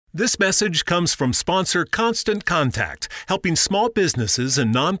This message comes from sponsor Constant Contact, helping small businesses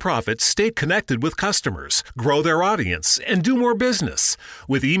and nonprofits stay connected with customers, grow their audience, and do more business.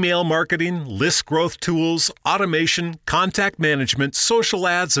 With email marketing, list growth tools, automation, contact management, social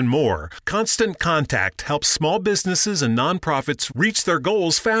ads, and more, Constant Contact helps small businesses and nonprofits reach their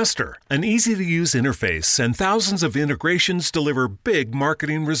goals faster. An easy-to-use interface and thousands of integrations deliver big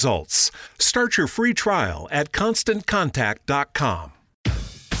marketing results. Start your free trial at ConstantContact.com.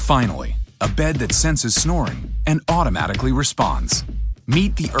 Finally, a bed that senses snoring and automatically responds.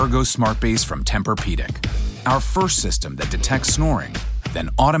 Meet the Ergo Smart Base from Tempur-Pedic, our first system that detects snoring, then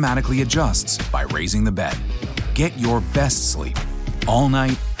automatically adjusts by raising the bed. Get your best sleep, all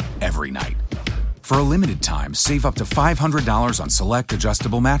night, every night. For a limited time, save up to $500 on select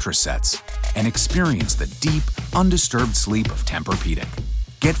adjustable mattress sets and experience the deep, undisturbed sleep of Tempur-Pedic.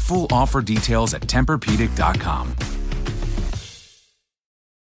 Get full offer details at TempurPedic.com.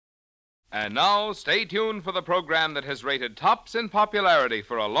 And now, stay tuned for the program that has rated tops in popularity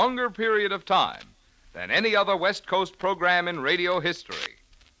for a longer period of time than any other West Coast program in radio history.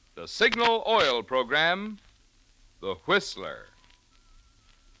 The Signal Oil program, The Whistler.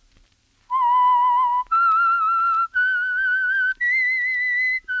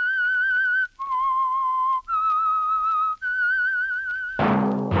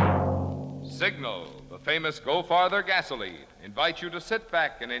 Signal, the famous Go Farther gasoline, invites you to sit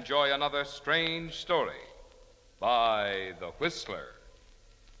back and enjoy another strange story by The Whistler.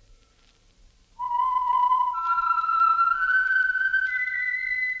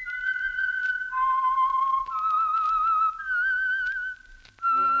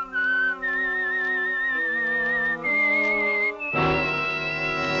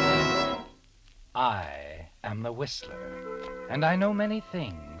 I am the Whistler, and I know many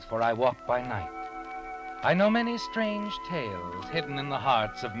things, for I walk by night. I know many strange tales hidden in the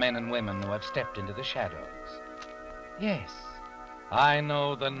hearts of men and women who have stepped into the shadows. Yes, I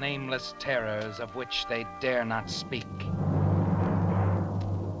know the nameless terrors of which they dare not speak.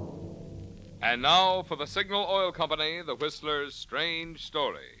 And now for the Signal Oil Company, The Whistler's strange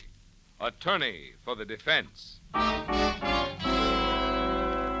story. Attorney for the defense.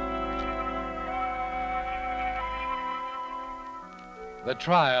 The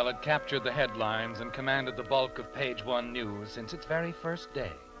trial had captured the headlines and commanded the bulk of Page One news since its very first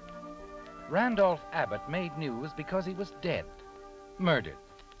day. Randolph Abbott made news because he was dead, murdered,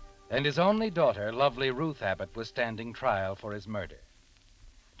 and his only daughter, lovely Ruth Abbott, was standing trial for his murder.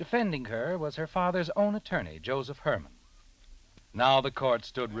 Defending her was her father's own attorney, Joseph Herman. Now the court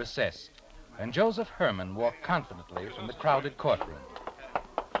stood recessed, and Joseph Herman walked confidently from the crowded courtroom.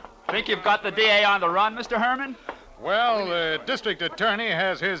 Think you've got the DA on the run, Mr. Herman? Well, the district attorney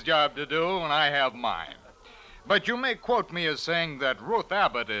has his job to do, and I have mine. But you may quote me as saying that Ruth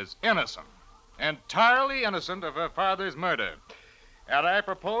Abbott is innocent, entirely innocent of her father's murder. And I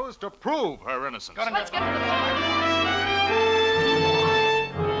propose to prove her innocence. Let's get to the point.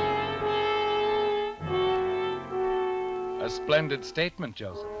 A splendid statement,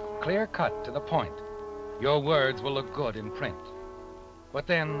 Joseph. Clear cut, to the point. Your words will look good in print. But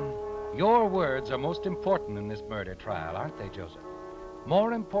then, your words are most important in this murder trial, aren't they, Joseph?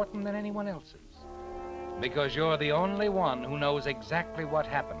 More important than anyone else's. Because you're the only one who knows exactly what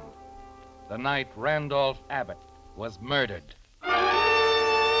happened the night Randolph Abbott was murdered.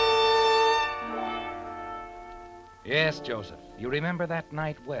 Yes, Joseph, you remember that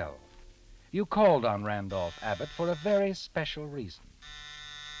night well. You called on Randolph Abbott for a very special reason.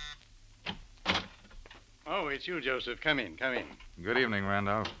 Oh, it's you, Joseph. Come in, come in. Good evening,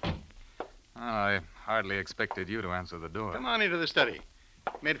 Randolph. I hardly expected you to answer the door. Come on into the study.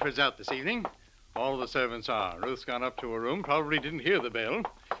 Medford's out this evening. All the servants are. Ruth's gone up to her room. Probably didn't hear the bell.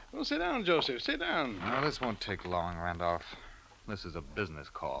 Well, sit down, Joseph. Sit down. No, this won't take long, Randolph. This is a business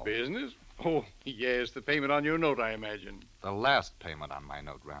call. Business? Oh, yes, the payment on your note, I imagine. The last payment on my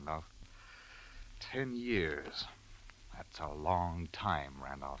note, Randolph. 10 years. That's a long time,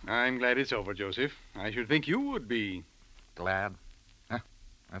 Randolph. I'm glad it's over, Joseph. I should think you would be. Glad?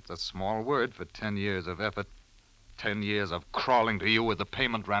 That's a small word for 10 years of effort. 10 years of crawling to you with the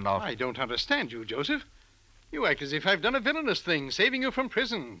payment, Randolph. I don't understand you, Joseph. You act as if I've done a villainous thing, saving you from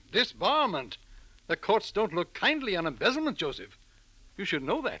prison, disbarment. The courts don't look kindly on embezzlement, Joseph. You should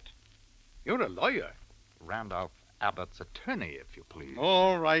know that. You're a lawyer. Randolph Abbott's attorney, if you please.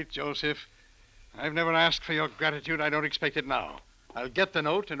 All right, Joseph. I've never asked for your gratitude. I don't expect it now. I'll get the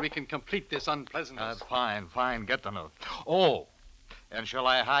note, and we can complete this unpleasantness. Fine. Get the note. Oh, and shall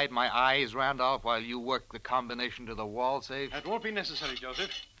I hide my eyes, Randolph, while you work the combination to the wall safe? That won't be necessary,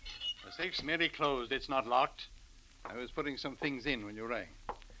 Joseph. The safe's merely closed. It's not locked. I was putting some things in when you rang.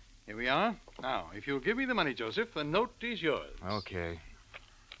 Here we are. Now, if you'll give me the money, Joseph, the note is yours. Okay.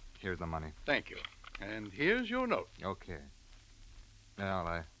 Here's the money. Thank you. And here's your note. Okay.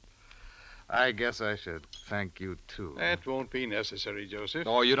 Well, I guess I should thank you, too. That won't be necessary, Joseph.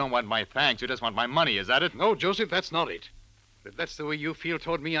 Oh, you don't want my thanks. You just want my money, is that it? No, Joseph, that's not it. If that's the way you feel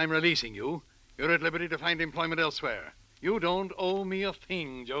toward me, I'm releasing you. You're at liberty to find employment elsewhere. You don't owe me a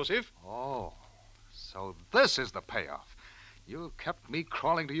thing, Joseph. Oh, so this is the payoff. You kept me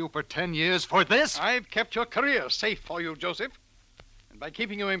crawling to you for 10 years for this? I've kept your career safe for you, Joseph. And by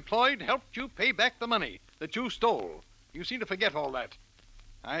keeping you employed, helped you pay back the money that you stole. You seem to forget all that.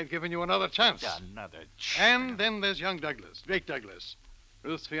 I've given you another chance. Another chance. And then there's young Douglas, Drake Douglas,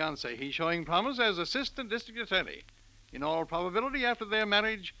 Ruth's fiancé. He's showing promise as assistant district attorney. In all probability, after their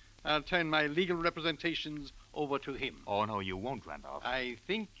marriage, I'll turn my legal representations over to him. Oh, no, you won't, Randolph. I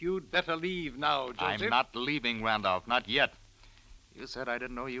think you'd better leave now, Joseph. I'm not leaving, Randolph, not yet. You said I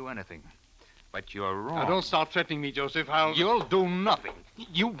didn't owe you anything. But you're wrong. Now, don't start threatening me, Joseph. You'll do nothing.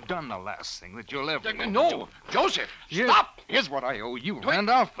 You've done the last thing that you'll ever do. No, Joseph, stop! Here's what I owe you,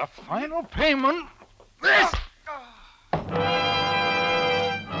 Randolph. The final payment. This!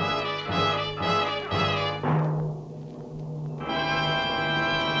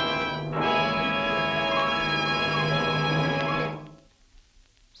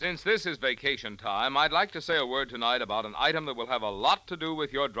 Since this is vacation time, I'd like to say a word tonight about an item that will have a lot to do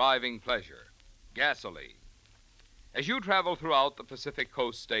with your driving pleasure: gasoline. As you travel throughout the Pacific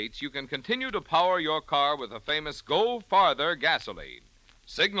Coast states, you can continue to power your car with the famous Go Farther gasoline.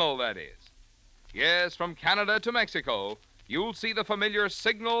 Signal, that is. Yes, from Canada to Mexico, you'll see the familiar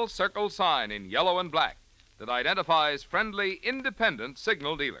Signal circle sign in yellow and black that identifies friendly, independent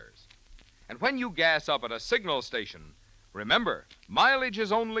signal dealers. And when you gas up at a Signal station, remember, mileage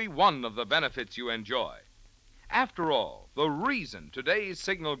is only one of the benefits you enjoy. After all, the reason today's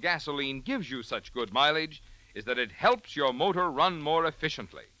Signal gasoline gives you such good mileage is that it helps your motor run more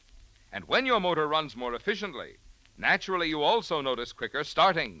efficiently. And when your motor runs more efficiently, naturally you also notice quicker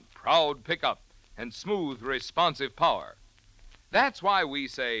starting, proud pickup, and smooth, responsive power. That's why we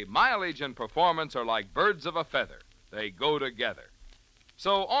say mileage and performance are like birds of a feather. They go together.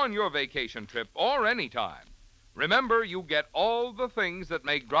 So on your vacation trip or any time, remember, you get all the things that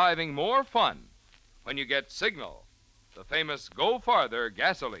make driving more fun when you get Signal, the famous Go Farther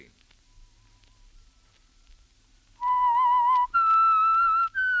gasoline.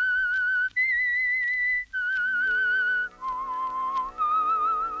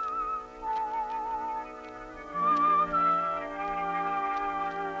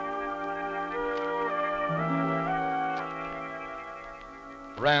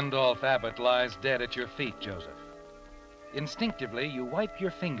 Randolph Abbott lies dead at your feet, Joseph. Instinctively, you wipe your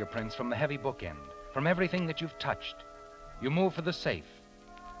fingerprints from the heavy bookend, from everything that you've touched. You move for the safe.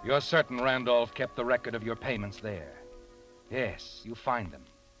 You're certain Randolph kept the record of your payments there. Yes, you find them,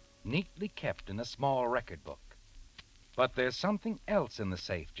 neatly kept in a small record book. But there's something else in the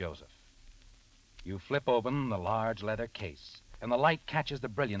safe, Joseph. You flip open the large leather case, and the light catches the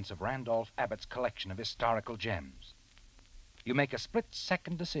brilliance of Randolph Abbott's collection of historical gems. You make a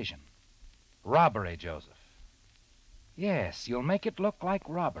split-second decision. Robbery, Joseph. Yes, you'll make it look like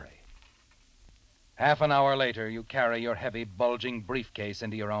robbery. Half an hour later, you carry your heavy, bulging briefcase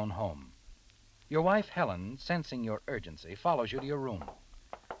into your own home. Your wife, Helen, sensing your urgency, follows you to your room.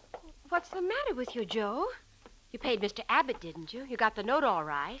 What's the matter with you, Joe? You paid Mr. Abbott, didn't you? You got the note all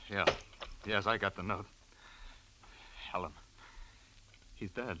right. Yeah. Yes, I got the note. Helen, he's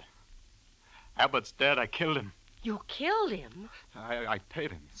dead. Abbott's dead. I killed him. You killed him? I paid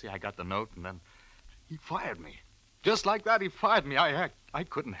him. See, I got the note, and then he fired me. Just like that, he fired me. I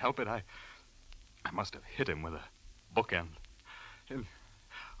couldn't help it. I must have hit him with a bookend. And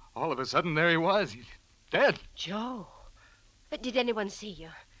all of a sudden, there he was. He's dead. Joe, but did anyone see you?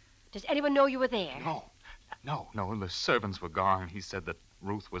 Does anyone know you were there? No. The servants were gone. He said that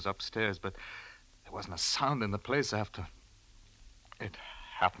Ruth was upstairs, but there wasn't a sound in the place after it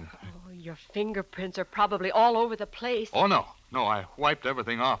happened. Oh, your fingerprints are probably all over the place. Oh, no, I wiped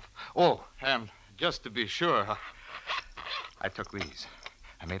everything off. Oh, and just to be sure, I took these.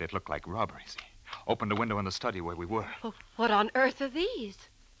 I made it look like robbery, see? Opened a window in the study where we were. Well, what on earth are these?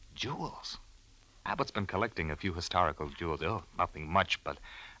 Jewels. Abbott's been collecting a few historical jewels. Oh, nothing much, but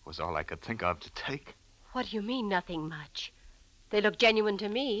it was all I could think of to take. What do you mean, nothing much? They look genuine to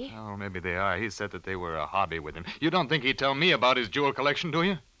me. Oh, maybe they are. He said that they were a hobby with him. You don't think he'd tell me about his jewel collection, do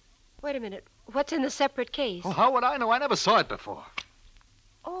you? Wait a minute. What's in the separate case? Oh, how would I know? I never saw it before.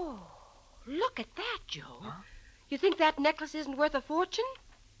 Oh, look at that, Joe. Huh? You think that necklace isn't worth a fortune?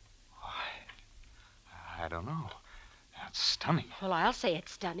 I don't know. That's stunning. Well, I'll say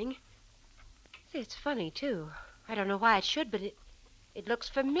it's stunning. It's funny, too. I don't know why it should, but it looks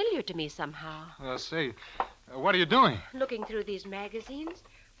familiar to me somehow. Say, what are you doing? Looking through these magazines.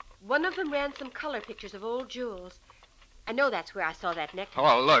 One of them ran some color pictures of old jewels. I know that's where I saw that necklace.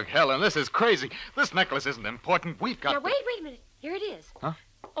 Oh, look, Helen, this is crazy. This necklace isn't important. We've got... Now, wait a minute. Here it is. Huh?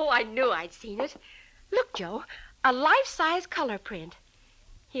 Oh, I knew I'd seen it. Look, Joe, a life-size color print.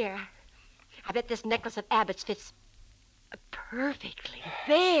 Here, I bet this necklace of Abbott's fits perfectly.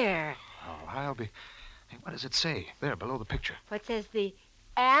 There. Oh, I'll be... Hey, what does it say? There, below the picture. Well, it says the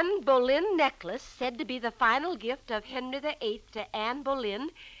Anne Boleyn necklace, said to be the final gift of Henry VIII to Anne Boleyn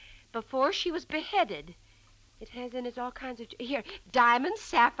before she was beheaded. It has in it all kinds of... Here, diamonds,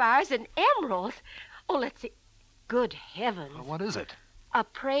 sapphires, and emeralds. Oh, let's see. Good heavens. Well, what is it?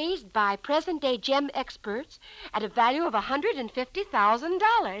 Appraised by present-day gem experts at a value of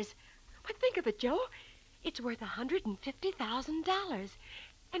 $150,000. But think of it, Joe. It's worth $150,000.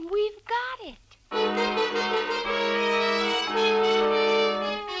 And we've got it.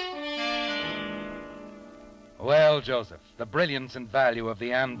 Well, Joseph, the brilliance and value of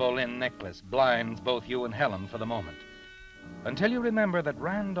the Anne Boleyn necklace blinds both you and Helen for the moment. Until you remember that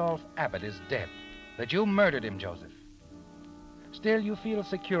Randolph Abbott is dead, that you murdered him, Joseph. Still, you feel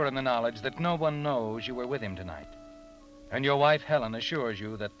secure in the knowledge that no one knows you were with him tonight. And your wife, Helen, assures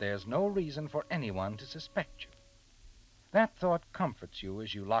you that there's no reason for anyone to suspect you. That thought comforts you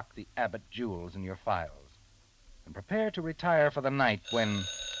as you lock the Abbott jewels in your files and prepare to retire for the night when...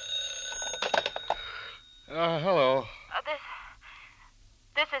 Hello.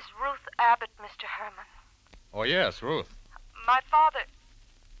 This is Ruth Abbott, Mr. Herman. Oh, yes, Ruth. My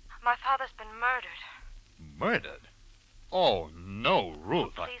father's been murdered. Murdered? Oh, no,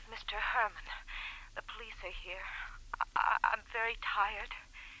 Ruth. Please, Mr. Herman, the police are here. I'm very tired.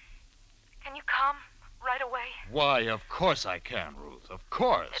 Can you come right away? Why, of course I can, Ruth. Of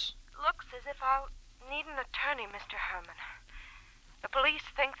course. It looks as if I'll need an attorney, Mr. Herman. The police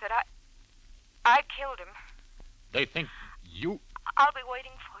think that I killed him. They think you... I'll be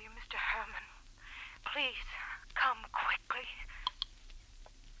waiting for you, Mr. Herman. Please, come quickly.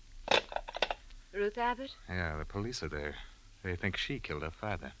 Ruth Abbott? Yeah, the police are there. They think she killed her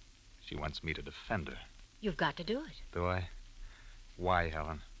father. She wants me to defend her. You've got to do it. Do I? Why,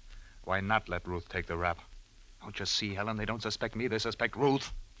 Helen? Why not let Ruth take the rap? Don't you see, Helen? They don't suspect me. They suspect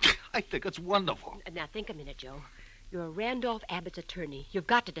Ruth. I think it's wonderful. Now, think a minute, Joe. You're Randolph Abbott's attorney. You've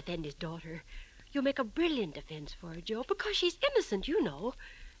got to defend his daughter. You'll make a brilliant defense for her, Joe, because she's innocent, you know.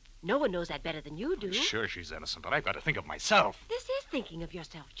 No one knows that better than you do. Sure she's innocent, but I've got to think of myself. This is thinking of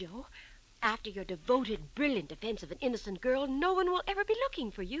yourself, Joe. After your devoted, brilliant defense of an innocent girl, no one will ever be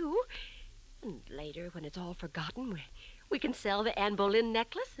looking for you. And later, when it's all forgotten, we can sell the Anne Boleyn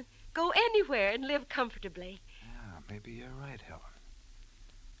necklace and go anywhere and live comfortably. Yeah, maybe you're right, Helen.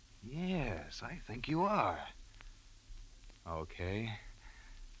 Yes, I think you are. Okay.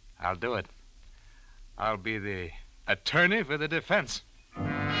 I'll do it. I'll be the attorney for the defense.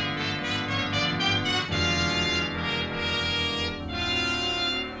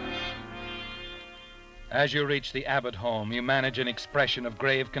 As you reach the Abbott home, you manage an expression of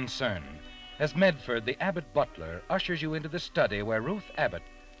grave concern as Medford, the Abbott butler, ushers you into the study where Ruth Abbott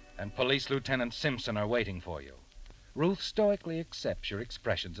and Police Lieutenant Simpson are waiting for you. Ruth stoically accepts your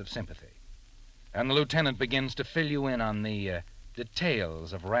expressions of sympathy, and the lieutenant begins to fill you in on the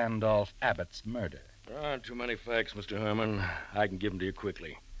details of Randolph Abbott's murder. There aren't too many facts, Mr. Herman. I can give them to you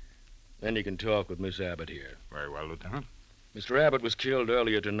quickly. Then you can talk with Miss Abbott here. Very well, Lieutenant. Mr. Abbott was killed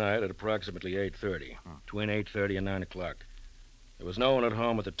earlier tonight at approximately 8:30, between 8:30 and 9 o'clock. There was no one at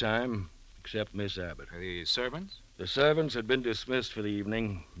home at the time except Miss Abbott. The servants? The servants had been dismissed for the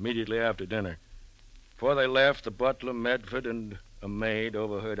evening immediately after dinner. Before they left, the butler, Medford, and a maid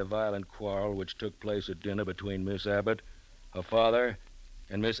overheard a violent quarrel which took place at dinner between Miss Abbott, her father,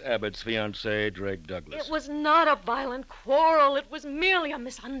 and Miss Abbott's fiancé, Drake Douglas. It was not a violent quarrel. It was merely a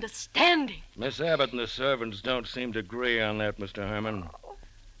misunderstanding. Miss Abbott and the servants don't seem to agree on that, Mr. Herman.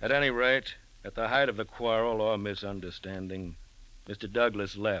 At any rate, at the height of the quarrel or misunderstanding, Mr.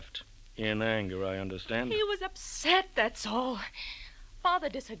 Douglas left. In anger, I understand. He was upset, that's all. Father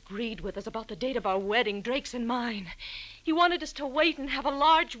disagreed with us about the date of our wedding, Drake's and mine. He wanted us to wait and have a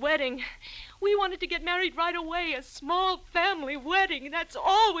large wedding. We wanted to get married right away, a small family wedding. That's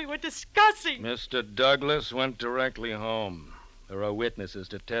all we were discussing. Mr. Douglas went directly home. There are witnesses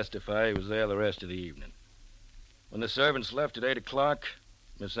to testify he was there the rest of the evening. When the servants left at 8 o'clock,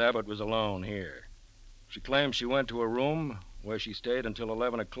 Miss Abbott was alone here. She claims she went to her room, where she stayed until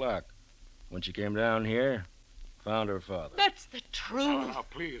 11 o'clock. When she came down here, found her father. That's the truth. Oh,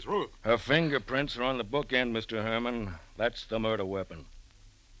 please, Ruth. Her fingerprints are on the bookend, Mr. Herman. That's the murder weapon.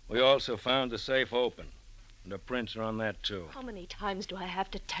 We also found the safe open. And the prints are on that, too. How many times do I have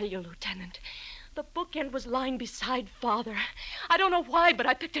to tell you, Lieutenant? The bookend was lying beside Father. I don't know why, but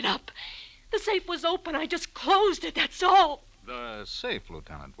I picked it up. The safe was open. I just closed it, that's all. The safe,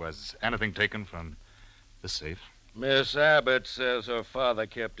 Lieutenant. Was anything taken from the safe? Miss Abbott says her father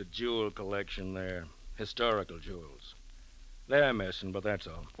kept a jewel collection there. Historical jewels. They're missing, but that's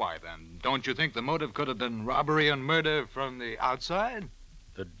all. Why, then, don't you think the motive could have been robbery and murder from the outside?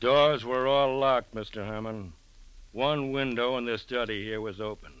 The doors were all locked, Mr. Herman. One window in the study here was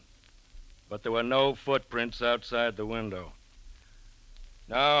open. But there were no footprints outside the window.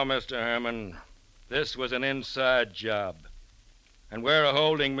 Now, Mr. Herman, this was an inside job. And we're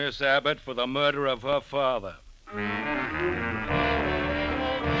holding Miss Abbott for the murder of her father.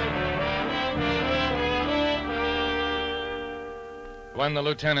 When the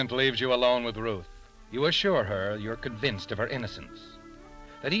lieutenant leaves you alone with Ruth, you assure her you're convinced of her innocence.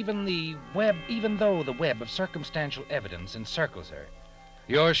 That even though the web of circumstantial evidence encircles her,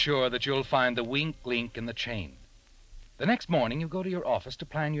 you're sure that you'll find the weak link in the chain. The next morning, you go to your office to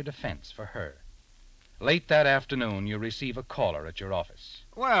plan your defense for her. Late that afternoon, you receive a caller at your office.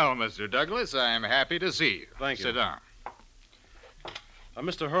 Well, Mr. Douglas, I'm happy to see you. Thank you. Sit down.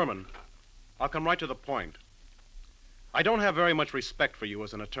 Mr. Herman, I'll come right to the point. I don't have very much respect for you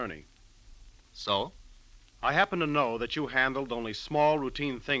as an attorney. So? I happen to know that you handled only small,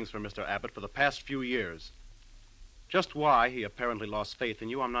 routine things for Mr. Abbott for the past few years. Just why he apparently lost faith in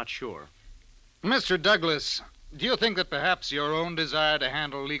you, I'm not sure. Mr. Douglas, do you think that perhaps your own desire to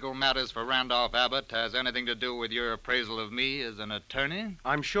handle legal matters for Randolph Abbott has anything to do with your appraisal of me as an attorney?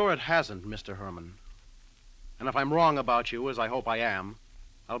 I'm sure it hasn't, Mr. Herman. And if I'm wrong about you, as I hope I am,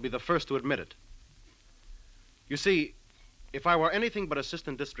 I'll be the first to admit it. You see, if I were anything but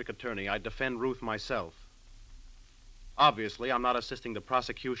assistant district attorney, I'd defend Ruth myself. Obviously, I'm not assisting the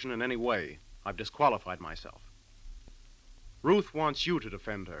prosecution in any way. I've disqualified myself. Ruth wants you to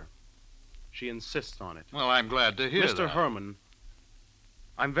defend her. She insists on it. Well, I'm glad to hear that. Mr. Herman,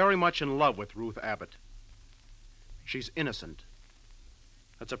 I'm very much in love with Ruth Abbott. She's innocent.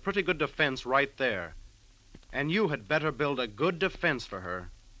 That's a pretty good defense right there. And you had better build a good defense for her,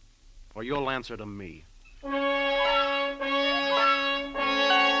 or you'll answer to me.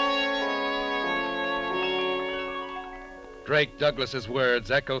 Drake Douglas's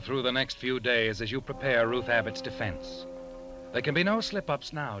words echo through the next few days as you prepare Ruth Abbott's defense. There can be no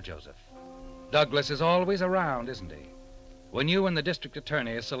slip-ups now, Joseph. Douglas is always around, isn't he? When you and the district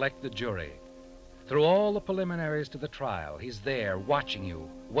attorney select the jury, through all the preliminaries to the trial, he's there watching you,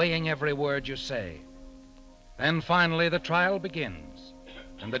 weighing every word you say. Then finally the trial begins,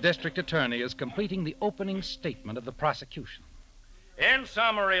 and the district attorney is completing the opening statement of the prosecution. In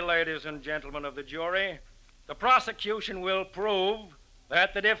summary, ladies and gentlemen of the jury, the prosecution will prove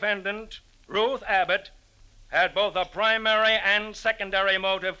that the defendant, Ruth Abbott, had both a primary and secondary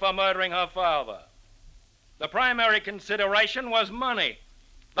motive for murdering her father. The primary consideration was money,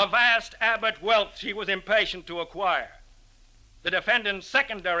 the vast Abbott wealth she was impatient to acquire. The defendant's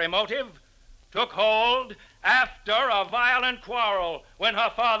secondary motive took hold after a violent quarrel when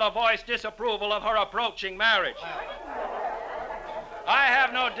her father voiced disapproval of her approaching marriage. I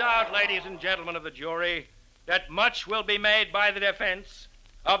have no doubt, ladies and gentlemen of the jury, that much will be made by the defense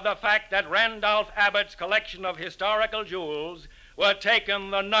of the fact that Randolph Abbott's collection of historical jewels were taken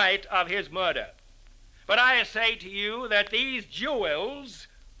the night of his murder. But I say to you that these jewels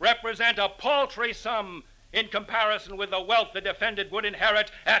represent a paltry sum in comparison with the wealth the defendant would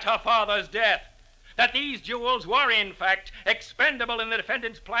inherit at her father's death. That these jewels were, in fact, expendable in the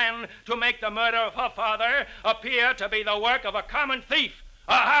defendant's plan to make the murder of her father appear to be the work of a common thief,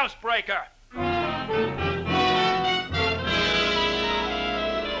 a housebreaker.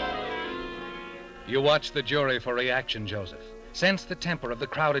 You watch the jury for reaction, Joseph. Sense the temper of the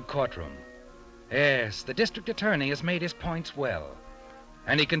crowded courtroom. Yes, the district attorney has made his points well.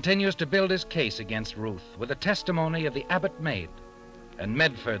 And he continues to build his case against Ruth with the testimony of the Abbott maid and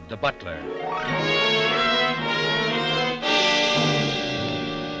Medford the butler.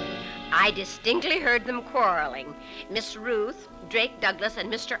 I distinctly heard them quarreling. Miss Ruth, Drake Douglas,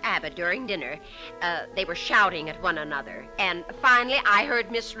 and Mr. Abbott during dinner. They were shouting at one another. And finally, I heard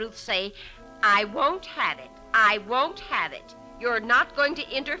Miss Ruth say, "I won't have it. I won't have it. You're not going to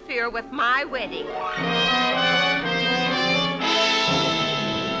interfere with my wedding."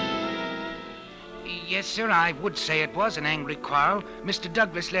 Yes, sir, I would say it was an angry quarrel. Mr.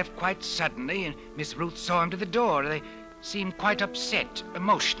 Douglas left quite suddenly, and Miss Ruth saw him to the door. They seemed quite upset,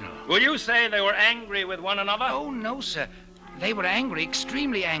 emotional. Will you say they were angry with one another? Oh, no, sir. They were angry,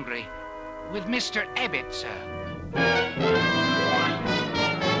 extremely angry. With Mr. Abbott, sir.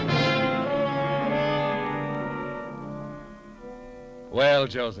 Well,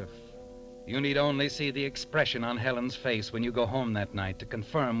 Joseph, you need only see the expression on Helen's face when you go home that night to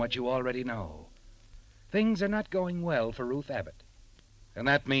confirm what you already know. Things are not going well for Ruth Abbott, and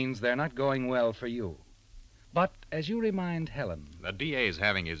that means they're not going well for you. But as you remind Helen... The DA's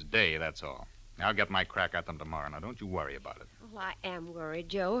having his day, that's all. I'll get my crack at them tomorrow. Now, don't you worry about it. Well, I am worried,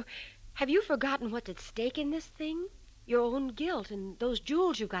 Joe. Have you forgotten what's at stake in this thing? Your own guilt and those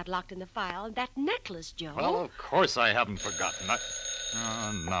jewels you got locked in the file and that necklace, Joe. Well, of course I haven't forgotten.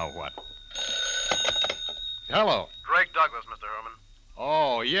 Now what? Hello. Drake Douglas, Mr. Herman.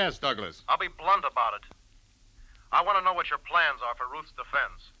 Oh, yes, Douglas. I'll be blunt about it. I want to know what your plans are for Ruth's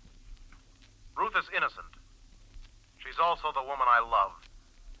defense. Ruth is innocent. She's also the woman I love.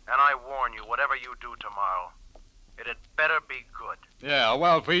 And I warn you, whatever you do tomorrow, it had better be good. Yeah,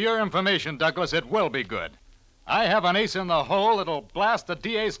 well, for your information, Douglas, it will be good. I have an ace in the hole that'll blast the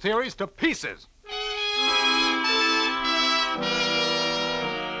DA's theories to pieces.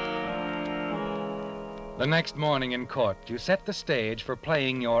 The next morning in court, you set the stage for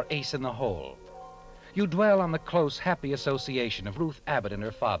playing your ace in the hole. You dwell on the close, happy association of Ruth Abbott and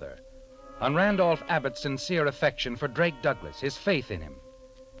her father, on Randolph Abbott's sincere affection for Drake Douglas, his faith in him.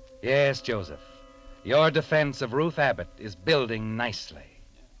 Yes, Joseph, your defense of Ruth Abbott is building nicely.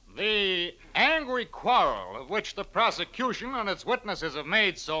 The angry quarrel of which the prosecution and its witnesses have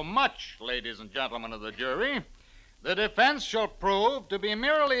made so much, ladies and gentlemen of the jury, the defense shall prove to be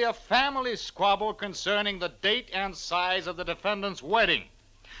merely a family squabble concerning the date and size of the defendant's wedding.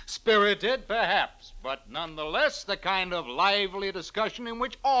 Spirited, perhaps, but nonetheless the kind of lively discussion in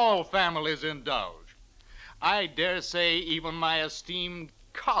which all families indulge. I dare say even my esteemed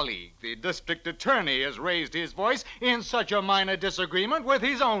colleague, the district attorney, has raised his voice in such a minor disagreement with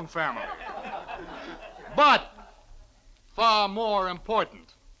his own family. But far more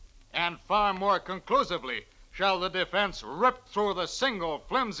important and far more conclusively shall the defense rip through the single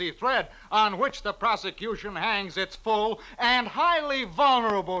flimsy thread on which the prosecution hangs its full and highly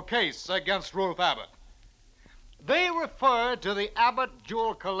vulnerable case against Ruth Abbott. They refer to the Abbott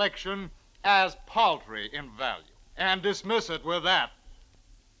jewel collection as paltry in value and dismiss it with that.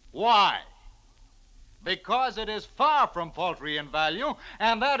 Why? Because it is far from paltry in value,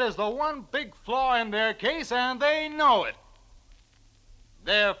 and that is the one big flaw in their case, and they know it.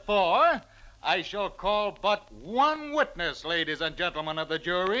 Therefore, I shall call but one witness, ladies and gentlemen of the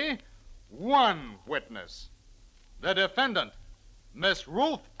jury. One witness. The defendant, Miss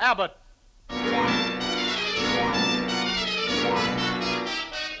Ruth Abbott.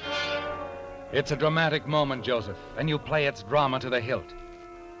 It's a dramatic moment, Joseph, and you play its drama to the hilt.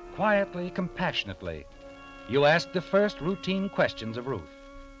 Quietly, compassionately, you ask the first routine questions of Ruth,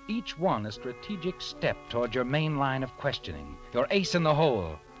 each one a strategic step toward your main line of questioning, your ace in the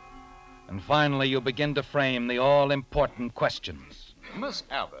hole. And finally, you begin to frame the all-important questions. Miss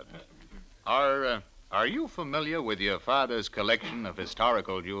Abbott, are you familiar with your father's collection of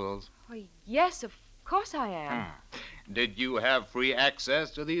historical jewels? Why, yes, of course I am. Did you have free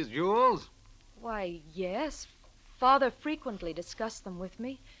access to these jewels? Why, yes. Father frequently discussed them with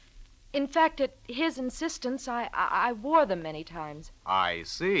me. In fact, at his insistence, I wore them many times. I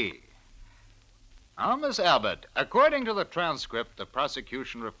see. Now, Miss Abbott, according to the transcript, the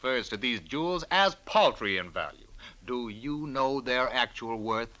prosecution refers to these jewels as paltry in value. Do you know their actual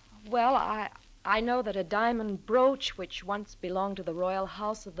worth? Well, I know that a diamond brooch, which once belonged to the Royal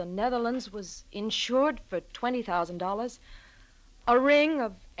House of the Netherlands, was insured for $20,000. A ring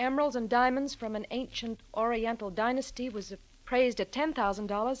of emeralds and diamonds from an ancient Oriental dynasty was appraised at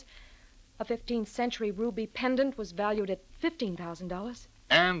 $10,000. A 15th century ruby pendant was valued at $15,000.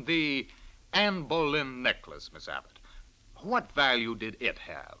 And the Anne Boleyn necklace, Miss Abbott, what value did it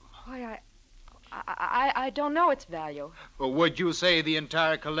have? Why, I don't know its value. Well, would you say the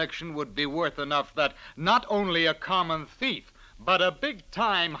entire collection would be worth enough that not only a common thief, but a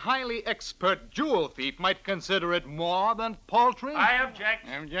big-time, highly expert jewel thief might consider it more than paltry? I object.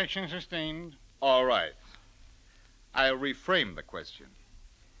 Objection sustained. All right. I'll reframe the question.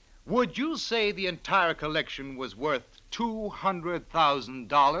 Would you say the entire collection was worth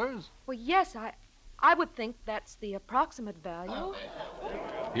 $200,000? Well, yes, I would think that's the approximate value.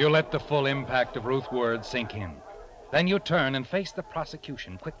 You let the full impact of Ruth's words sink in. Then you turn and face the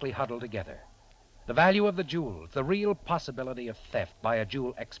prosecution, quickly huddled together. The value of the jewels, the real possibility of theft by a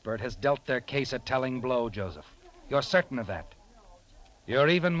jewel expert has dealt their case a telling blow, Joseph. You're certain of that. You're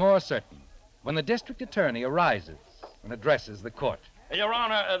even more certain when the district attorney arises and addresses the court. Your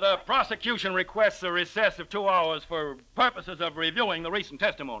Honor, the prosecution requests a recess of 2 hours for purposes of reviewing the recent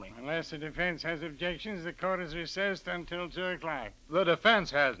testimony. Unless the defense has objections, the court is recessed until 2 o'clock. The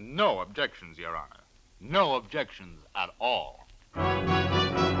defense has no objections, Your Honor. No objections at all. Now,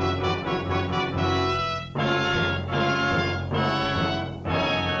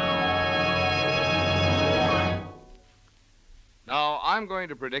 I'm going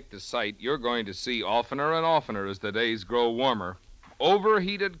to predict a sight you're going to see oftener and oftener as the days grow warmer.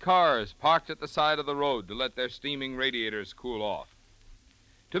 Overheated cars parked at the side of the road to let their steaming radiators cool off.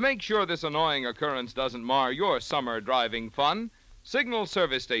 To make sure this annoying occurrence doesn't mar your summer driving fun, Signal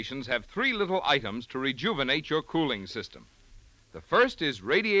service stations have 3 little items to rejuvenate your cooling system. The first is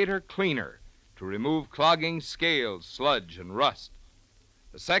Radiator Cleaner, to remove clogging scales, sludge, and rust.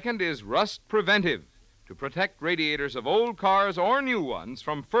 The second is Rust Preventive, to protect radiators of old cars or new ones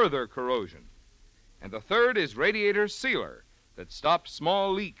from further corrosion. And the third is Radiator Sealer, that stops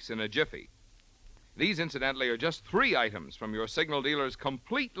small leaks in a jiffy. These, incidentally, are just 3 items from your Signal dealer's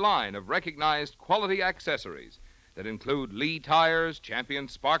complete line of recognized quality accessories that include Lee tires, Champion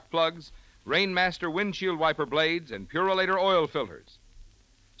spark plugs, Rainmaster windshield wiper blades, and Purolator oil filters.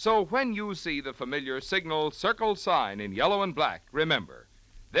 So when you see the familiar Signal circle sign in yellow and black, remember,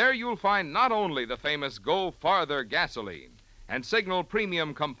 there you'll find not only the famous Go Farther gasoline and Signal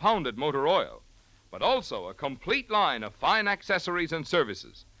Premium compounded motor oil, but also a complete line of fine accessories and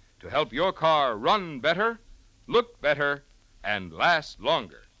services to help your car run better, look better, and last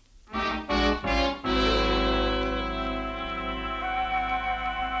longer.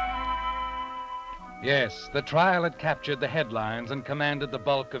 Yes, the trial had captured the headlines and commanded the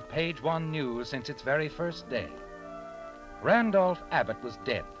bulk of Page One news since its very first day. Randolph Abbott was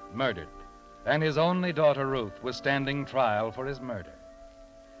dead, murdered, and his only daughter Ruth was standing trial for his murder.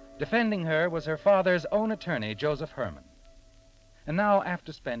 Defending her was her father's own attorney, Joseph Herman. And now,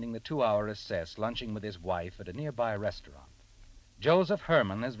 after spending the 2-hour recess lunching with his wife at a nearby restaurant, Joseph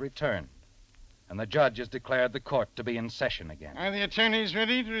Herman has returned, and the judge has declared the court to be in session again. Are the attorneys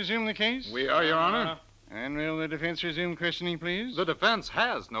ready to resume the case? We are, Your Honor. And will the defense resume questioning, please? The defense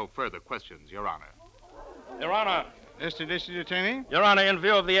has no further questions, Your Honor. Your Honor. Mr. District Attorney? Your Honor, in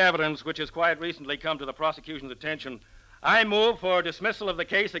view of the evidence which has quite recently come to the prosecution's attention, I move for dismissal of the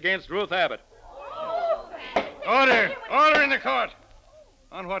case against Ruth Abbott. Order! Order in the court!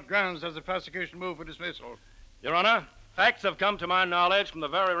 On what grounds does the prosecution move for dismissal? Your Honor, facts have come to my knowledge from the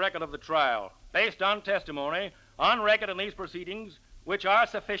very record of the trial, based on testimony on record in these proceedings, which are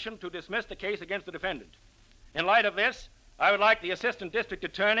sufficient to dismiss the case against the defendant. In light of this, I would like the Assistant District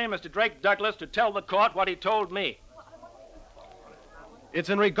Attorney, Mr. Drake Douglas, to tell the court what he told me. It's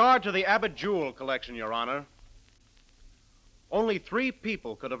in regard to the Abbott jewel collection, Your Honor. Only 3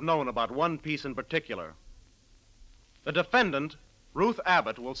 people could have known about one piece in particular. The defendant, Ruth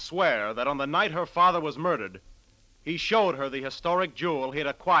Abbott, will swear that on the night her father was murdered, he showed her the historic jewel he had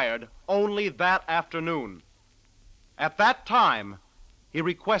acquired only that afternoon. At that time, he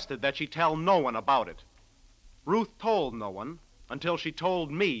requested that she tell no one about it. Ruth told no one until she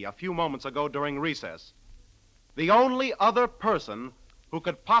told me a few moments ago during recess. The only other person who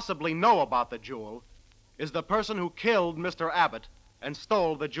could possibly know about the jewel is the person who killed Mr. Abbott and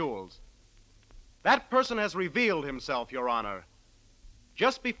stole the jewels. That person has revealed himself, Your Honor.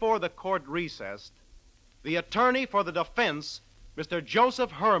 Just before the court recessed, the attorney for the defense, Mr.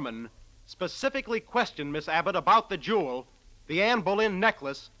 Joseph Herman, specifically questioned Miss Abbott about the jewel, the Anne Boleyn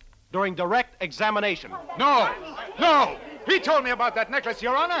necklace, during direct examination. No! No! He told me about that necklace,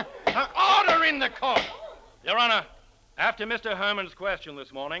 Your Honor. Order in the court! Your Honor, after Mr. Herman's question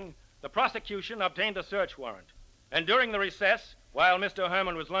this morning, the prosecution obtained a search warrant. And during the recess, while Mr.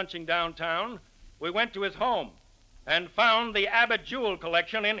 Herman was lunching downtown, we went to his home and found the Abbott jewel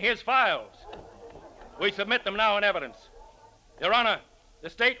collection in his files. We submit them now in evidence. Your Honor, the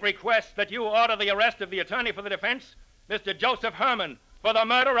state requests that you order the arrest of the attorney for the defense, Mr. Joseph Herman, for the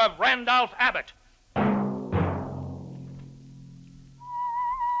murder of Randolph Abbott.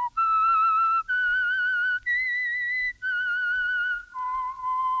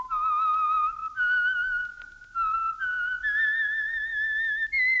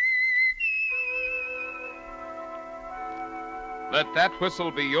 Let that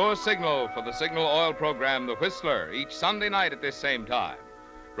whistle be your signal for the Signal Oil program, The Whistler, each Sunday night at this same time.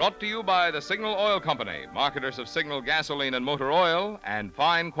 Brought to you by the Signal Oil Company, marketers of Signal gasoline and motor oil, and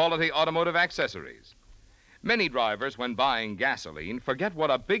fine quality automotive accessories. Many drivers, when buying gasoline, forget what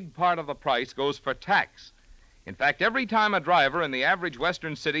a big part of the price goes for tax. In fact, every time a driver in the average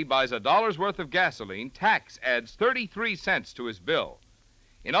western city buys $1 worth of gasoline, tax adds 33 cents to his bill.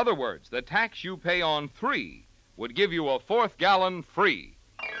 In other words, the tax you pay on 3 would give you a 4th gallon free.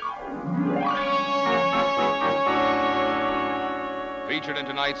 Featured in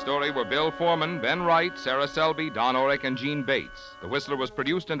tonight's story were Bill Foreman, Ben Wright, Sarah Selby, Don Orrick, and Gene Bates. The Whistler was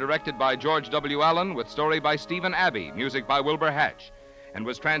produced and directed by George W. Allen, with story by Stephen Abbey, music by Wilbur Hatch, and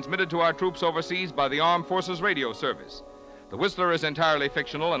was transmitted to our troops overseas by the Armed Forces Radio Service. The Whistler is entirely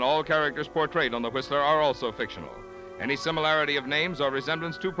fictional, and all characters portrayed on The Whistler are also fictional. Any similarity of names or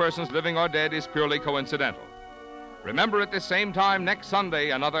resemblance to persons living or dead is purely coincidental. Remember at this same time next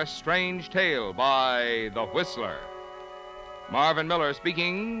Sunday, another strange tale by The Whistler. Marvin Miller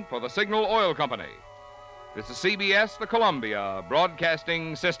speaking for the Signal Oil Company. This is CBS, the Columbia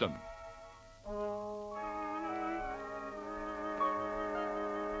Broadcasting System.